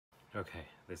Okay,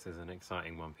 this is an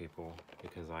exciting one, people,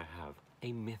 because I have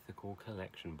a Mythical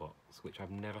collection box, which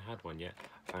I've never had one yet.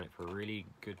 I found it for a really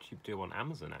good cheap deal on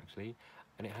Amazon, actually,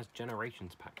 and it has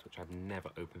Generations packs, which I've never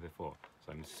opened before.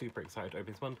 So I'm super excited to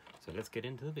open this one, so let's get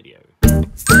into the video.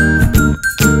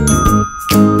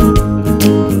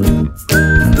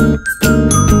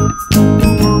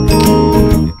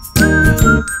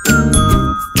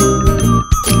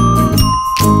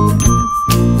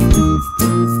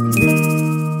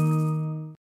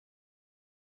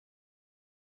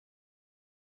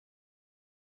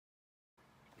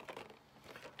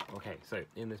 Okay, so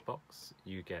in this box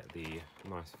you get the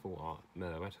nice full art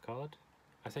Meloetta card.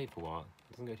 I say full art,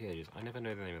 it doesn't go to ages. I never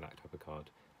know the name of that type of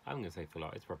card. I'm going to say full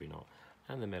art, it's probably not.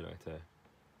 And the Meloetta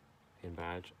pin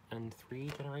badge, and 3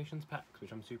 Generations packs,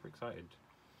 which I'm super excited.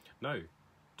 No,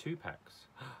 2 packs.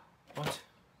 What?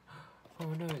 Oh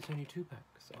no, it's only 2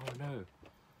 packs. Oh no,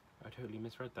 I totally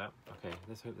misread that. Okay,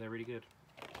 let's hope they're really good.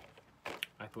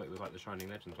 I thought it was like the Shining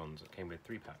Legends ones that came with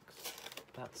 3 packs.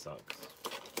 That sucks.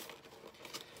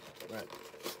 Right,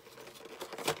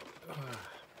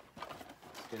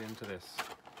 let's get into this.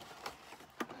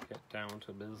 Get down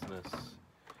to business.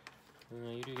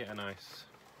 You do get a nice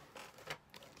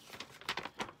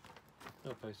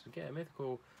little poster. Get a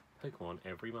mythical Pokemon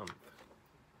every month.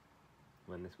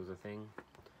 When this was a thing.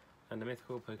 And the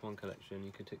mythical Pokemon collection,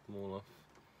 you could tick them all off.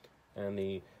 And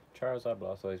the Charizard,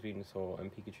 Blastoise, Venusaur, and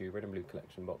Pikachu Red and Blue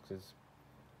collection boxes.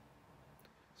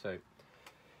 So,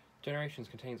 Generations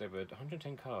contains over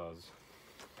 110 cards.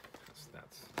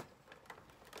 That's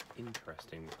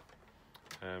interesting.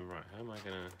 Right, how am I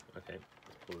gonna... Okay,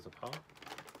 let's pull this apart.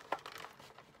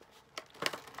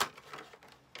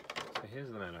 So here's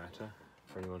the Meloetta,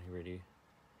 for anyone who really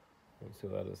wants to see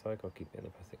what that looks like. I'll keep it in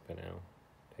the plastic for now.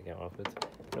 Take it out afterwards.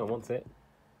 No one wants it.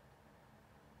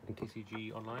 And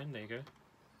TCG Online, there you go.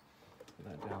 Put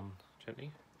that down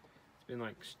gently. It's been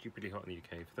like stupidly hot in the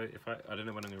UK. I don't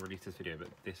know when I'm going to release this video, but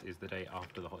this is the day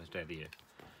after the hottest day of the year.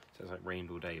 So it's like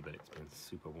rained all day, but it's been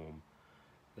super warm.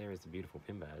 There is the beautiful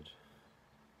pin badge.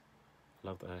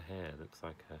 Love that her hair looks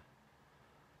like a...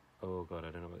 Oh god,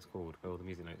 I don't know what it's called. Oh, the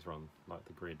music note's wrong. Like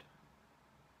the grid.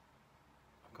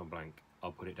 I've gone blank.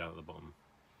 I'll put it down at the bottom.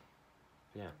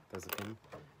 Yeah, there's the pin.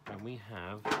 And we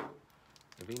have a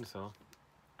Venusaur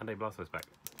and a Blastoise pack.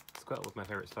 Squirtle was my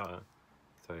favourite starter.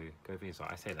 So go Venusaur.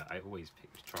 I say that, I always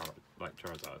pick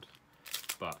Charizard.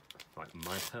 But, like,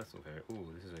 my personal favourite...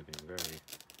 Ooh, this is opening very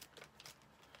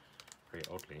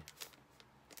oddly.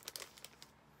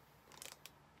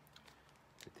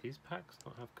 Did these packs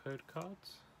not have code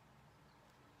cards?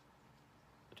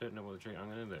 I don't know what the trick...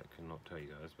 I'm going to look and not tell you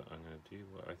guys, but I'm going to do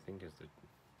what I think is the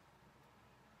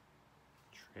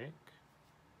trick.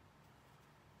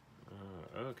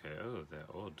 Okay, oh, they're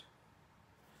odd.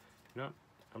 You know what?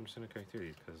 I'm just going to go through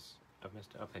these because I've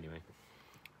messed it up anyway.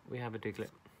 We have a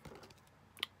Diglett,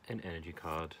 an energy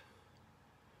card,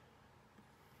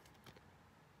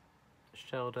 a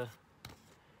Shelder,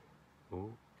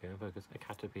 ooh, get in focus, a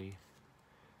Caterpie,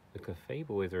 the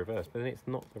Clefable is reversed, but then it's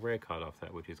not the rare card after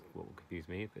that, which is what will confuse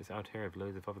me. It's out here of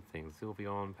loads of other things,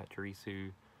 Sylveon,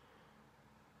 Pachirisu,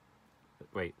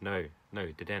 wait, no,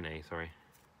 Dedenne, sorry.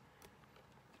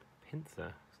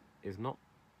 Pinsir is not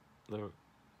the...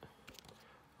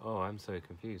 Oh, I'm so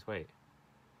confused, wait.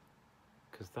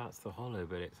 Because that's the holo,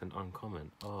 but it's an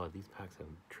uncommon. Oh, these packs are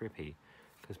trippy.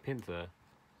 Because Pinsir,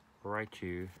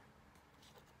 Raichu,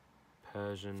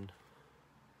 Persian,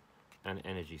 and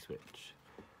Energy Switch.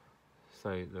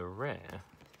 So the rare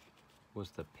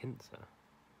was the Pinsir.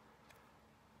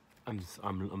 I'm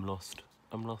lost.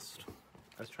 I'm lost.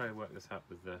 Let's try and work this out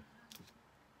with the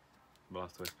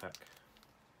Blastoise pack.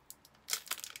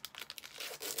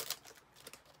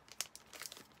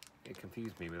 It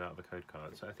confused me without the code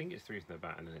card. So I think it's 3 from the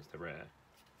bat and then it's the rare.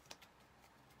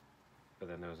 But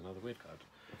then there was another weird card.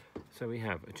 So we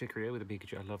have a Chicory with a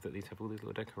Pikachu. I love that these have all these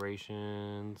little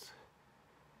decorations.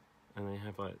 And they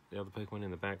have like the other Pokemon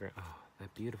in the background. Oh, they're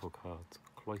beautiful cards.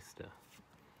 Cloyster.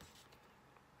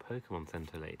 Pokemon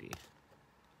Center Lady.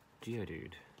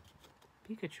 Geodude.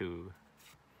 Pikachu.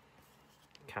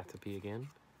 Caterpie again.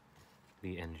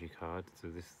 The energy card. So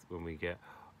this is when we get...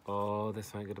 Oh, there's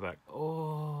something at the back.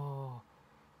 Oh,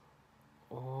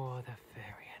 the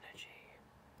fairy energy.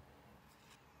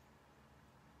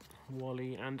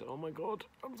 Wally and oh my god,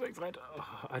 I'm so excited.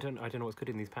 Oh, I don't know what's good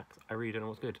in these packs. I really don't know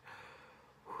what's good.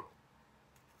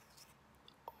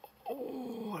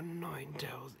 Oh, a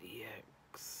Ninetales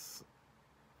EX.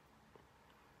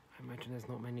 I imagine there's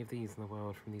not many of these in the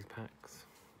world from these packs.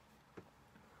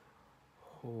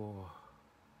 Oh.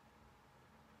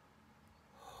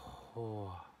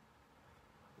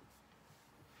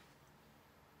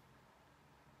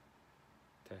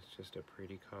 That's just a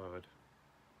pretty card.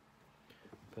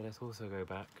 But let's also go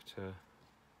back to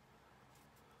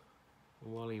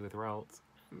Wally with Ralts.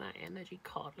 And that energy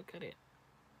card, look at it.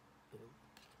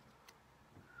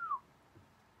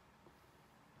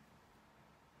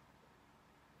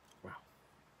 Wow.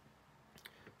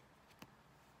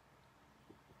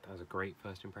 That was a great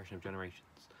first impression of Generations.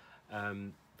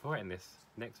 Before I end this,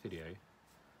 next video,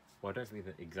 well, I don't think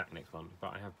the exact next one,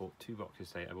 but I have bought 2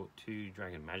 boxes today. I bought 2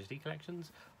 Dragon Majesty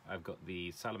collections. I've got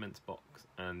the Salamence box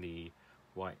and the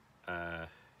white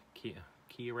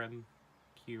Kyurem.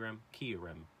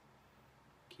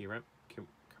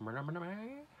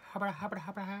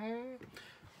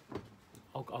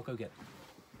 I'll go get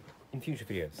in future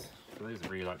videos. For those that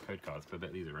really like code cards, because I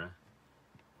bet these are rare.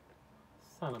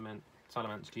 Salamence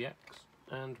GX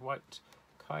and white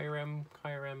Kyurem.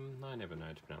 I never know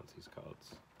how to pronounce these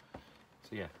cards.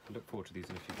 So yeah, I look forward to these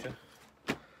in the future.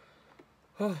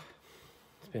 Oh,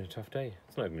 it's been a tough day.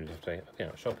 It's not even been a tough day. I've been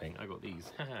out shopping. I got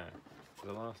these.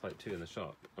 The last like 2 in the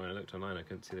shop. When I looked online, I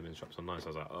couldn't see them in the shops online, so I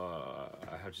was like, oh,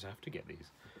 I just have to get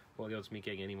these. What are the odds of me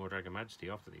getting any more Dragon Majesty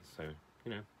after these? So,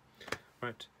 you know.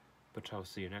 Right, but I'll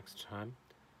see you next time.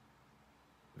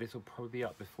 This will probably be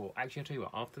up before... Actually, I'll tell you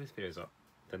what, after this video's up,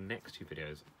 the next 2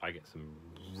 videos, I get some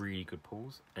really good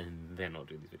pulls, and then I'll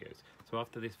do these videos. So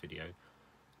after this video,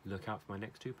 look out for my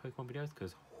next 2 Pokemon videos,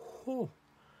 because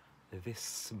this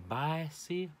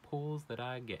spicy pulls that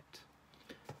I get.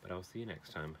 But I'll see you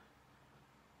next time.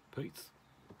 Peace.